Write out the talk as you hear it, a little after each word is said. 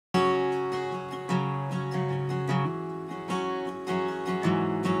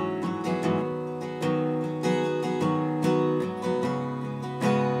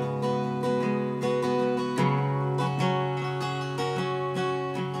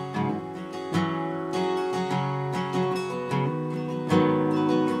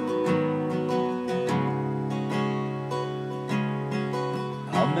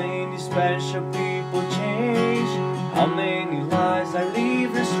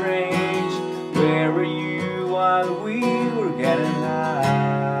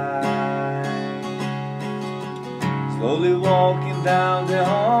slowly walking down the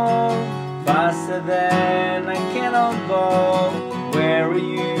hall, faster than I cannot go. Where are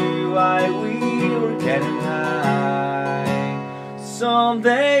you? We were getting high.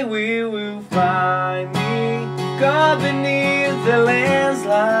 Someday we will find me caught beneath the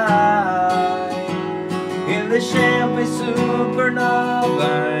landslide, in the champagne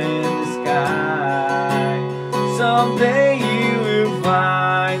supernova in the sky. Someday you will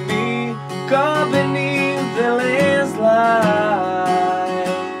find me caught beneath the landslide,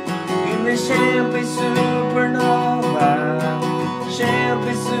 in the champagne supernova,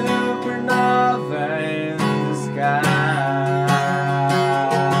 champagne supernova in the sky.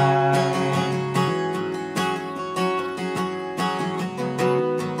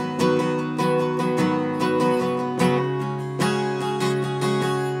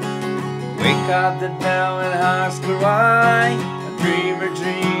 Wake up the down and hearts cry. A dreamer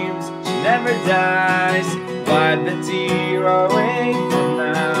dreams, she never dies. Wipe the tear away from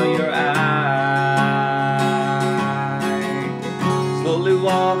now your eye. Slowly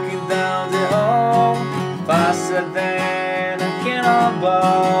walking down the hall, faster than I cannot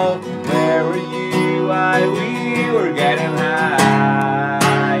bow. Where were you? We were getting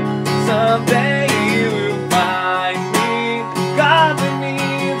high. Someday you will find me caught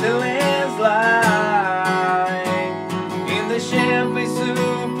beneath the landslide, in the champagne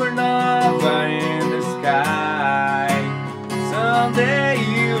supernova in the sky. Someday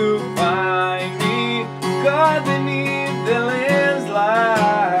you will find me caught beneath the landslide,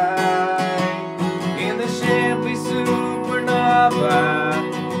 in the champagne supernova,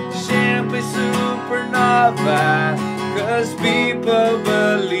 champagne supernova. 'Cause people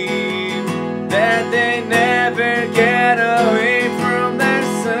believe that they never get away from the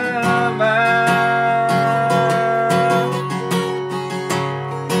summer.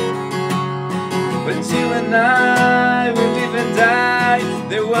 But you and I will live and die.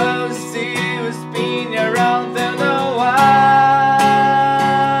 The world still spin around, don't know why.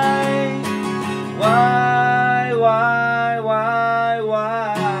 Why?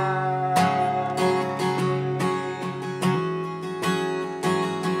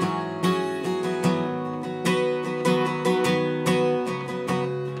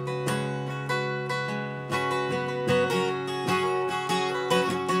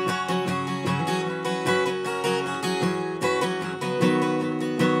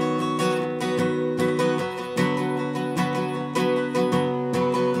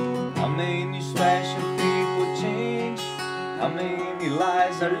 How many special people change? How many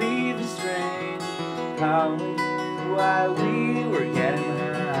lives are living strange? How why we were getting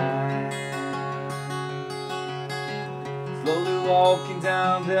high. Slowly walking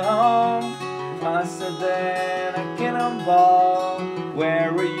down the hall, faster than I cannot ball. Where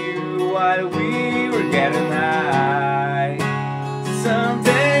were you? We were getting high.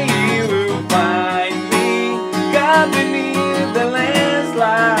 Someday you will find me caught beneath the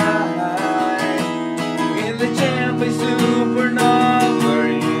landslide, in the champagne supernova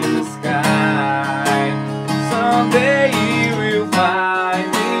in the sky. Someday you will find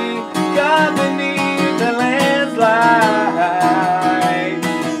me caught beneath the landslide,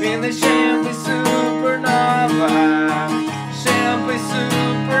 in the champagne supernova, champagne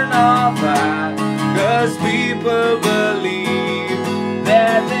supernova. 'Cause people believe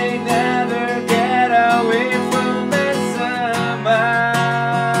that they never get away from the summer.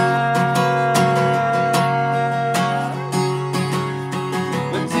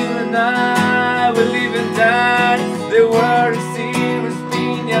 But you and I will live and die. The world is still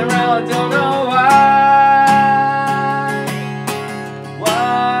spinning around.